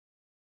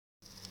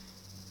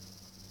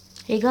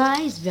Hey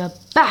guys, we are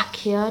back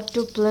here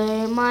to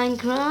play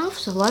Minecraft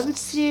Survival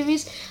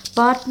Series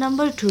part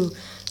number 2.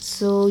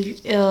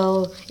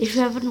 If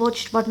you haven't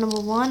watched part number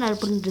 1, I'll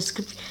put in the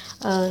description.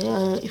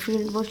 If you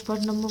didn't watch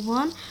part number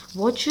 1,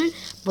 watch it.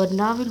 But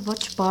now we'll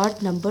watch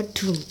part number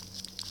 2.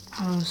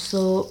 Uh,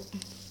 so,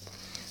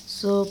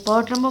 so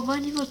part number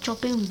 1, you were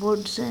chopping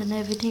woods and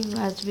everything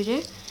as we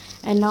did.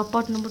 And now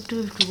part number 2,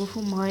 we have to go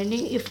for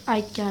mining. If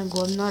I can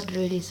go, I'm not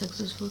really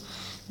successful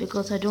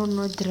because I don't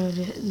know if there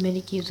are many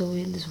caves over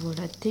in this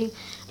world. I think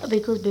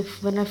because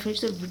when I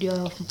finished the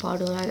video of part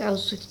one, I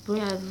was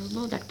exploring. I don't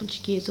know that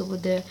much caves over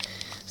there.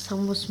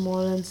 Some were small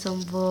and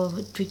some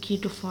were tricky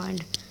to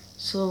find.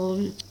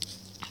 So,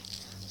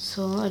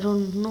 so I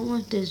don't know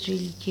if there's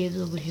really caves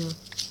over here.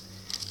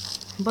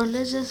 But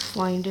let's just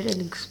find it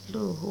and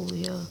explore over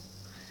here.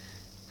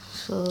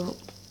 So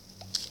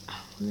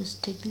let's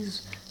take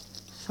these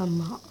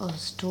some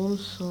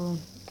stones. So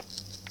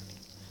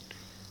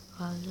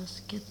I'll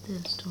just get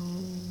this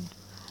stone.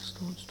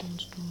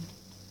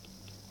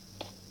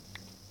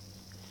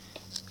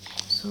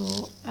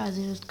 So as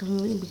it is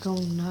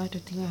becoming night, I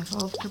think I have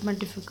upped my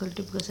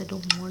difficulty because I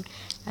don't want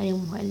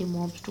any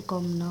mobs to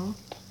come now.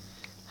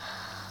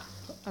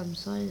 I'm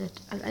sorry that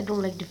I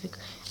don't like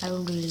difficult. I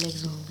don't really like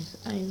zombies.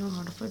 I know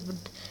how to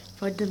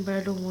fight them, but I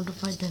don't want to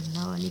fight them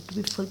now. I need to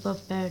be full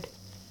prepared.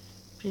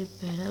 I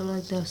don't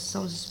like the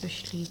sounds,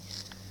 especially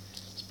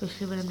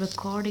when I'm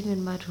recording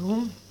in my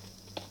room.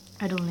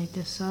 I don't like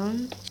the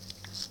sound.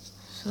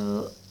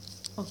 So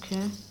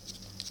okay,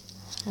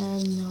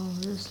 and now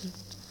this.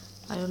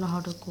 I don't know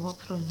how to go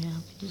up from here.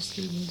 We just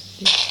leave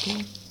this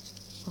thing.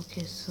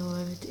 Okay, so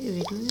everything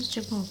we do is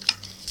jump up.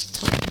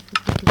 So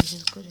difficulty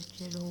is correct.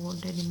 I don't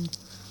want any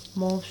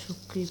mobs to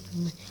creep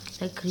me,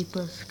 like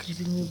creepers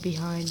creeping me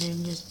behind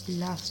and just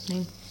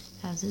blasting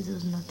as if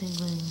there's nothing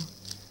going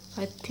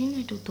on. I think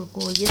I took the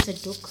goal. Yes, I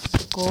took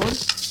the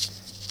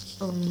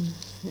goal. Um,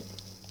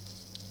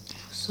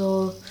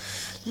 so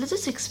let's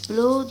just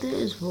explore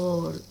this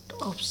world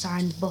of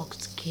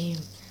sandbox game.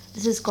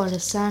 This is called a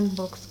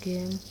sandbox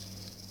game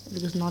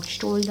because not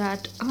told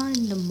that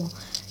in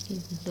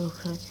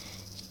the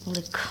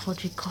like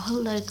what we call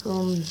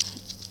in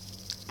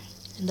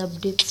the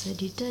updates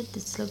editor.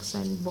 This like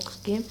sandbox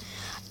game,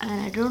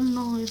 and I don't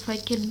know if I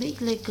can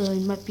make like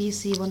in my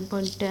PC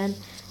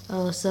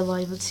 1.10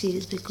 survival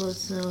series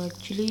because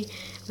actually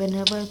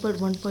whenever I put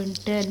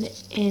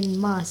 1.10 in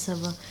my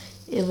server,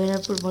 when I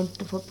put 1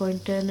 to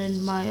 4.10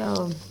 in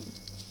my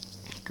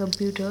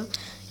computer,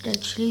 it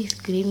actually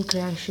game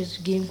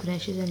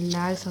crashes and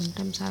lag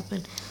sometimes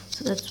happen.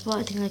 So that's why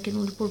I think I can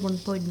only put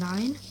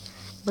 1.9,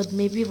 but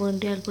maybe one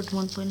day I'll put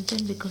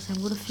 1.10 because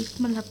I'm gonna fix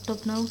my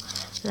laptop now.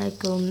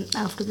 Like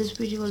after this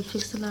video I'll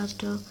fix the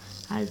laptop.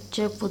 I'll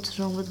check what's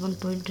wrong with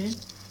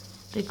 1.10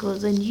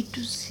 because I need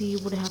to see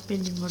what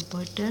happened in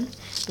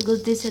 1.10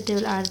 because they said they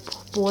will add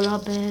polar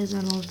bears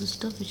and all this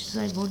stuff, which is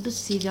I want to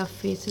see their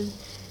faces.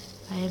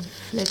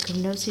 I've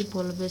never seen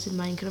polar bears in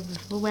Minecraft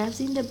before, but I've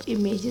seen the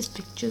images,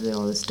 pictures, and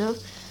all the stuff.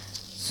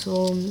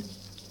 So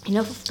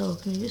enough of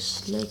talking.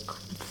 Just like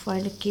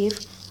find a cave.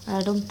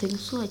 I don't think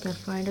so. I can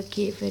find a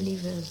cave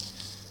anywhere.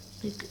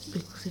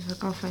 Because if I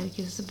can't find a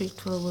cave, it's a big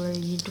trouble. I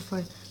need to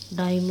find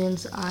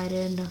diamonds,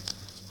 iron,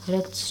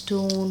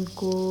 redstone,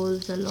 coal,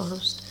 a lot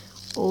of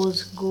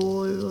ores,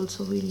 gold.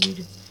 Also we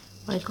need.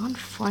 But I can't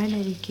find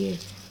any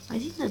cave. I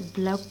think that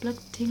black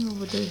thing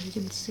over there, if you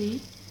can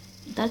see,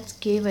 that's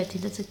cave. I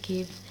think that's a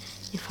cave.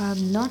 If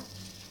I'm not,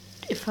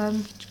 if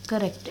I'm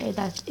correct,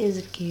 that is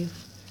a cave.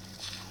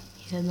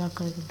 Yeah, I'm not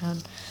correct. I'm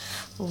done.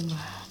 Oh man,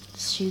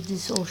 see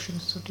this ocean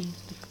is so deep.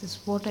 Like this,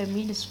 what I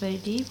mean is very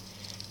deep.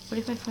 But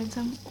if I find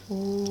some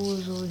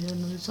ores over here,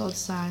 no, it's all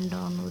sand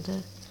down over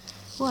there.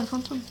 Oh, I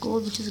found some coal,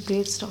 which is a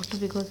great starter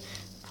because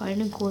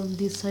finding coal on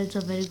these sides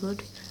are very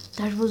good.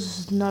 That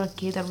was not a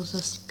cave. That was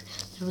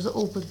that was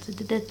open. So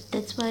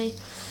that's why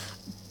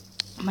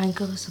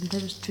Minecraft is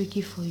sometimes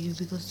tricky for you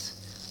because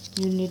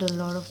you need a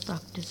lot of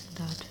practice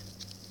in that.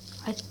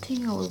 I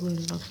think I was going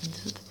to look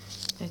into the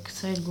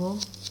backside go.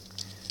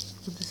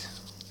 Look at this.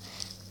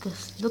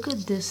 Because look at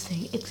this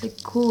thing. It's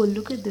like cool.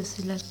 Look at this.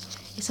 It's like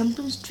it's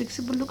sometimes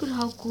tricky, but look at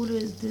how cool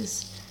is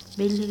this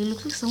building. It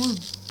looks like someone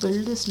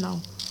built this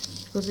now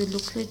because it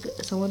looks like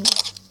someone.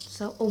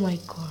 So oh my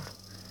god.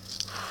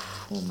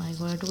 Oh my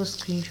god! I took a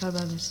screenshot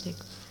by mistake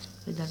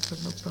with that,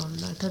 but no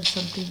problem. I thought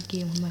something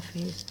came on my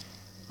face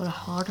or a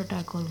heart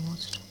attack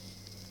almost.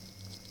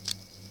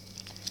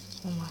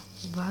 Oh my,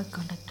 why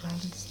can't I climb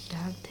this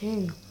damn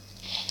thing?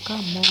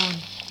 Come on.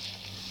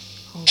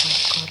 Oh my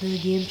god,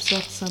 this game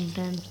sucks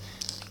sometimes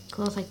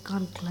because I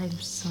can't climb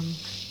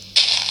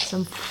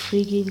some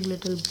freaking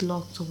little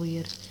blocks over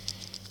here.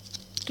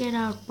 Get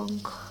out,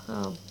 punk.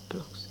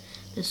 Blocks.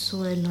 They're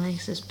so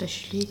nice,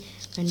 especially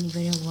when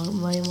you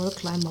want to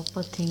climb up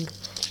a thing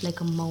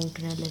like a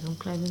mountain and like I'm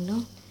climbing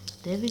now.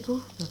 There we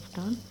go. We've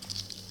done.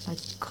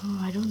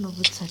 I don't know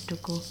which side to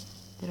go.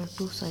 There are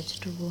two sides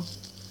to go.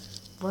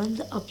 One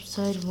the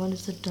upside, one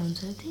is the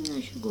downside. I think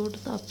I should go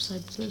to the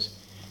upside because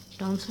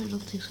downside I don't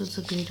think so it's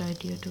a great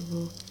idea to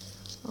go.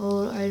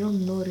 or I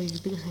don't know really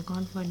because I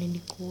can't find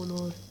any coal,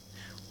 or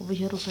over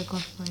here also I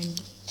can't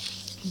find.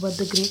 But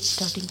the great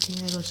starting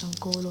thing, I got some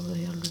coal over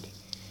here already.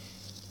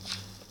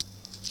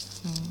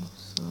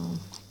 So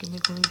can we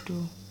go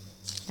to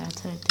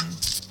that's I think.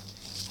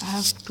 I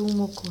have 2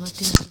 more coal, I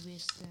think I'll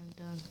waste them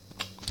done.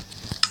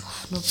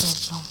 No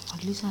problem.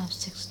 At least I have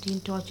 16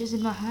 torches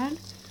in my hand.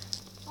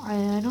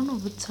 I don't know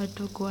which side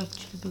to go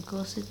actually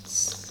because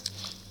it's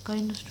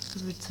kind of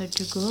stupid which side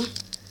to go.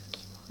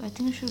 I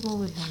think I should go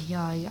over here.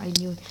 Yeah, I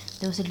knew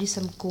there was at least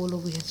some coal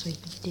over here so I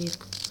can take.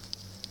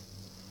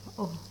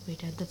 Oh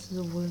wait, that's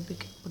the wooden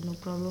pick, but no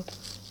problem.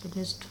 Let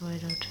me just try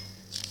it out.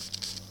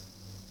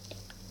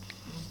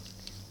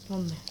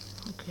 1 minute.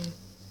 Okay.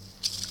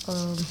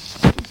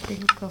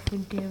 Take a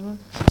crafting table.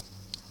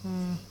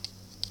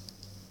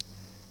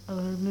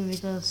 Let me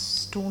make a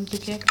stone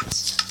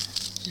pickaxe,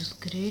 which is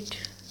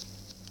great.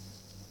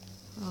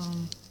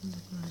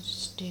 Let's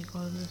just take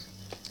all this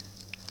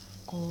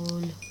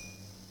coal.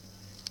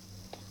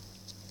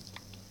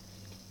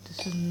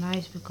 This is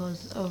nice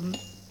because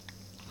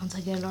once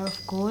I get a lot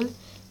of coal,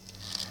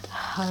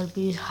 I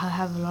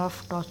have a lot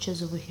of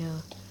torches over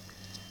here.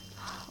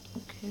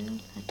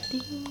 Okay, I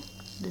think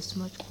this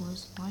much coal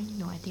is fine.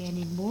 No, I think I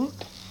need more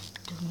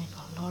to make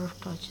a lot of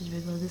torches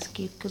because this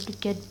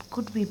cave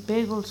could be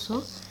big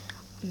also.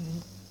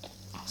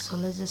 So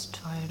let's just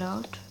try it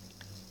out.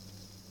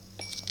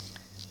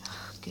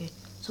 Okay,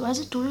 so as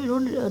I told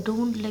you,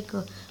 don't like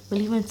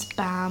believe in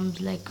spams.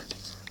 Like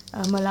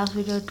my last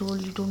video, I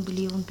told you don't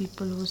believe in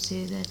people who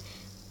say that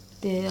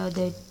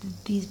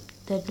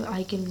that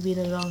I can be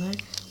the wrong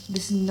hand.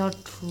 This is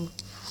not true.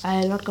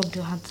 I will not come to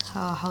your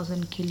house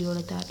and kill you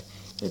like that.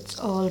 It's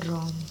all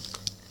wrong.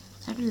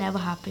 That will never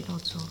happen.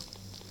 Also,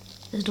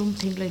 just don't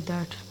think like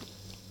that.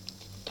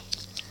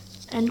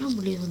 And don't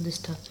believe in this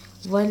stuff.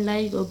 One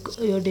like,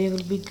 your day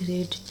will be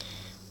great.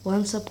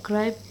 One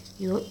subscribe,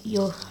 your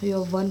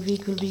 1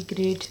 week will be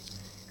great.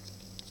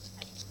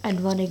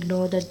 And one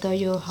ignore that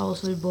your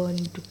house will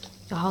burn.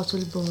 Your house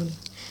will burn.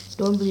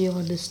 Don't believe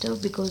on this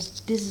stuff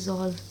because this is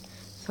all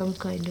some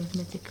kind of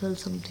mythical,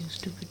 something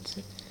stupid.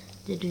 So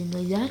they're doing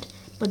like that.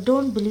 But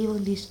don't believe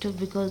on these stuff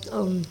because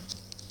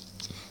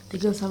they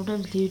can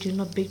sometimes lead you in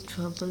a big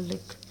trouble.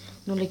 Like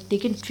like they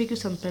can trick you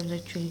sometimes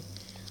actually.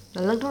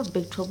 Like not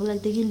big trouble,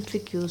 like they can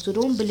trick you. So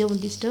don't believe on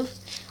this stuff.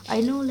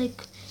 I know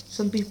like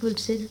some people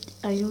say that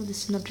I know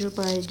this is not true,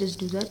 but I just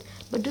do that.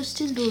 But just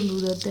still don't do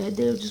that.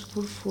 They'll just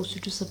force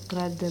you to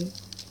subscribe them.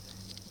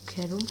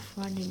 Okay, I don't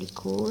find any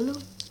coal.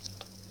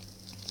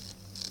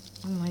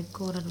 Oh my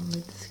god, I don't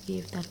like this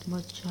cave that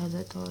much as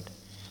I thought.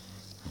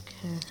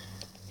 Okay.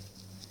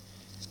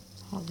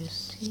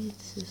 Obviously,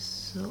 this is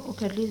so.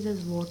 Okay, at least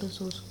there's water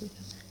source.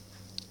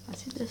 I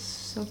think there's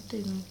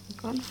something. I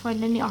can't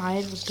find any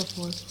iron first of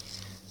all.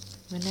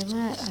 Whenever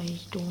I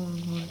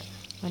don't want,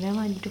 whenever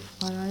I need to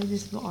find iron,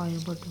 there's no iron.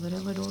 But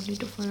whenever I don't need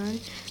to find iron,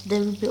 there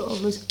will be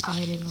always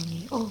iron on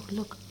me. Oh,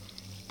 look,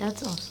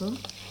 that's awesome.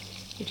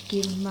 It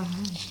came in my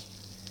hand.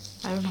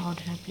 I don't know how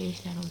did I place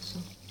that also.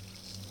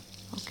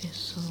 Okay,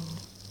 so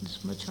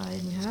this much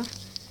iron we have.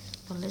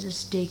 But let's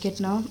just take it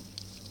now.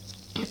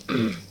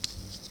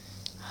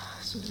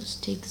 So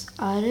just take this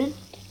iron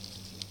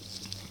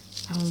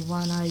and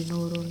 1 iron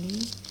ore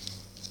only.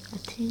 I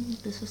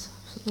think this is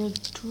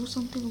supposed to do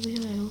something over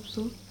here. I hope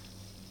so.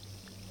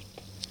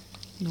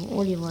 No,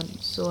 only 1.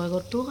 So I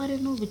got 2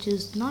 iron ore, which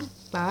is not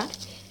bad.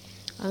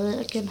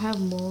 I can have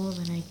more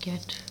when I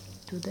get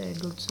to the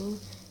end also.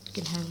 I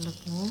can have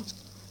like more.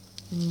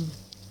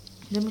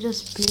 Let me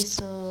just place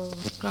a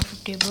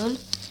crafting table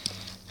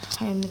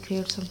and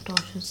create some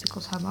torches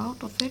because I'm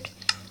out of it.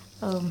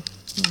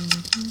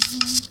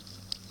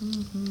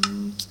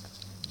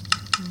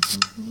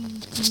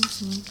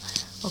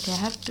 Okay, I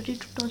have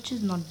 32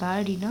 torches, not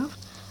bad enough.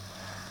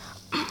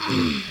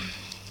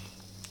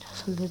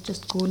 So let's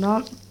just go now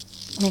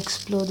and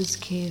explore this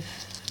cave.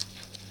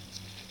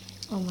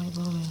 Oh my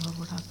god,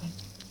 what happened?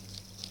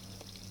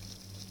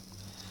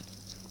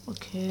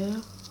 Okay,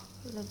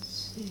 let's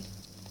see.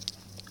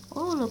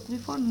 Oh look, we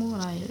found more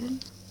iron.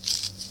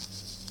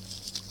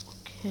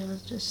 Okay,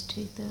 let's just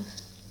take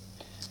this.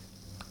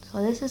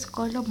 So this is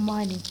called a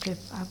mining trip.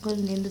 I'm going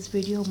to name this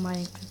video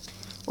mining trip.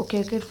 Okay,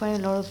 I can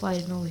find a lot of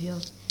iron over here.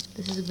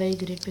 This is very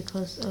great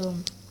because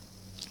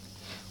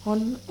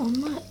on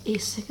my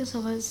second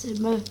survival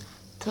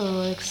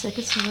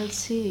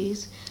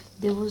series,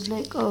 there was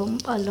like a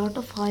lot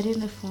of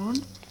iron I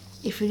found.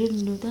 If you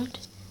didn't know that,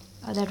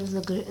 that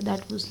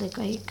was like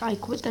I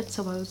quit that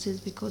survival series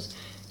because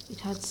it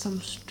had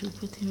some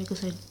stupid thing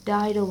because I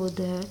died over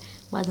there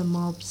by the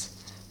mobs.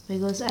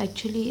 Because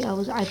actually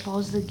I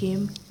paused the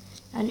game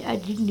and I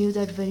didn't knew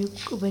that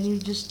when you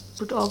just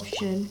put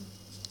option,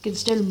 you can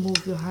still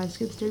move your hands,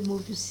 you can still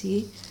move your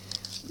C.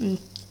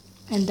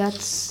 And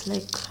that's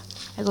like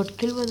I got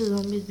killed by the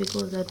zombies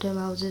because that time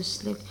I was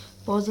just like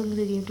pausing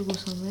the game to go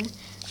somewhere.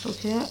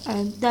 Okay,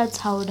 and that's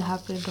how it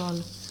happened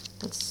all.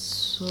 That's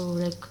so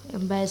like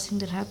embarrassing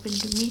that happened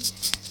to me.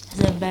 It's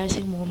an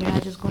embarrassing moment. I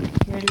just got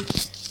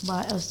killed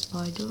by a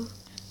spider,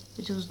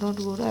 which was not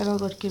good, and I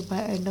got killed by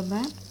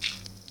Enderman.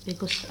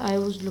 because I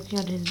was looking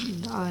at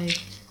his eye.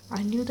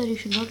 I knew that you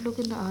should not look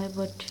in the eye,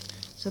 but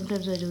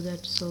sometimes I do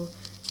that, so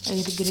I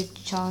get a great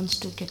chance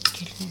to kill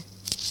him.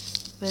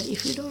 But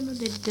if you don't know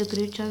that the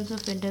great chance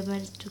of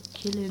Enderman is to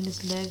kill in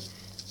his leg,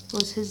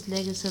 because his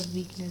leg is a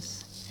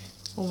weakness.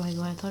 Oh my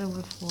god, I thought I would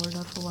have fallen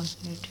down for 1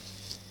 minute.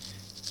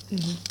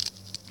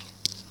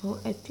 So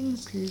I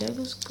think his leg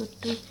is good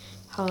to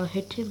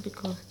hit him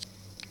because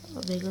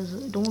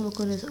don't look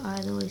on his eye,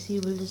 otherwise he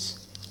will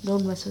just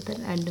don't mess with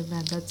an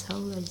Enderman. That's how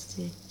I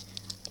say.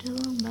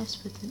 Don't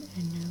mess with an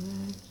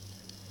Enderman.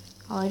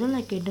 Oh, I don't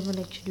like Enderman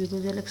actually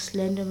because they're like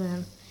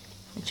Slenderman,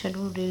 which I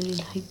don't really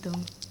like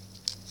them.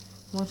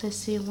 Once I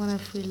see one, I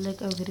feel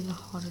like I'm getting a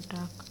heart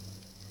attack.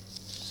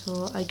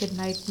 So I get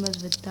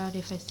nightmares with that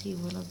if I see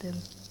one of them.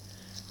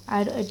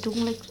 I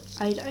don't like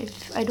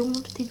I don't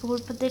want to think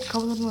about it, but that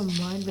comes on my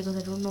mind because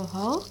I don't know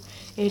how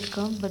it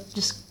comes, but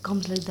just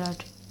comes like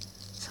that.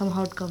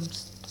 Somehow it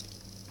comes.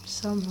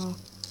 Somehow.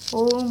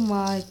 Oh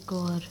my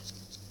god.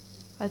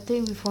 I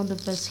think we found the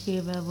best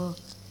cave ever.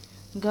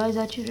 Guys,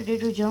 are you ready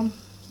to jump?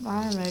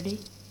 I am ready.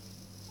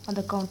 On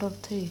the count of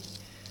three.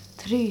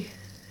 3,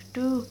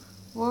 2,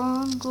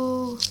 1,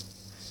 go.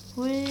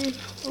 Wait.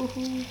 Oh.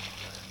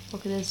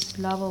 Okay, there's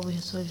lava over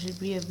here, so it should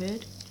be a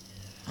bit.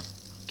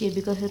 Okay,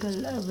 because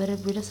when I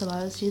made a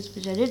survival series,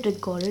 which I did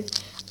record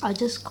it, I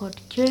just got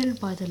killed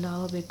by the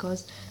lava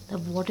because the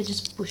water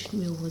just pushed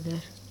me over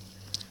there.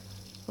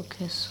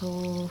 Okay,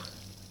 so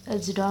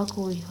it's dark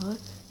over here.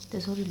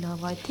 There's only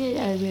lava. I think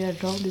I made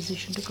a wrong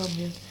decision to come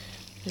here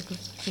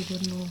because I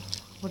don't know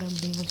what I'm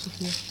doing also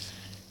here.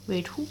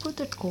 Wait, who put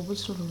that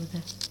cobblestone over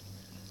there?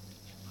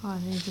 I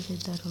need to take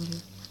that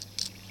only.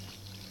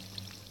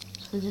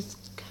 So just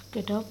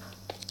get up.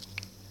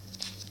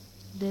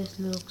 This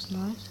looks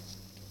nice.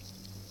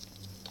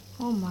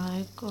 Oh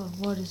my god,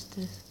 what is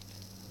this?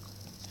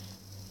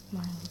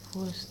 My god,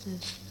 what is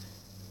this?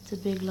 It's a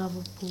big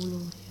lava pool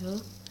over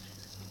here.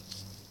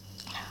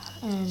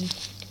 And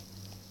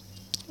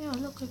yeah,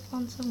 look, I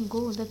found some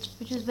gold,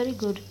 which is very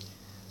good.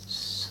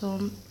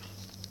 So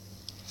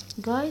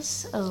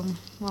guys, 1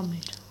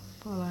 minute.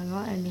 Oh, I'm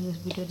not ending this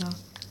video now.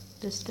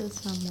 There's still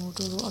some more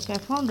to do. Okay, I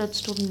found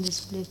redstone in this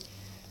place.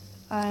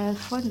 I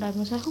find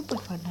diamonds. I hope I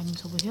find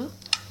diamonds over here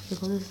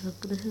because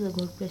this is a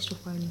good place to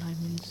find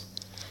diamonds.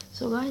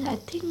 So guys, I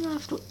think I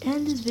have to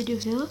end this video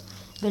here,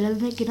 but I'll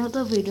make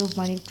another video of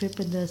mining trip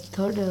in the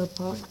third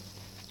part.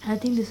 I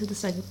think this is the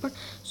second part,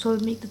 so I'll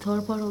make the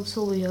third part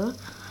also over here.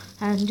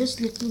 And just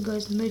let me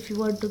guys know if you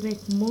want to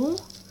make more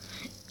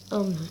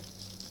um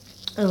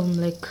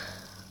like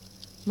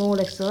more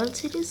like third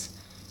series,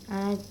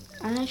 and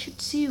I should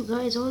see you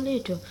guys all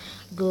later.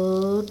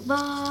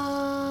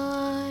 Goodbye.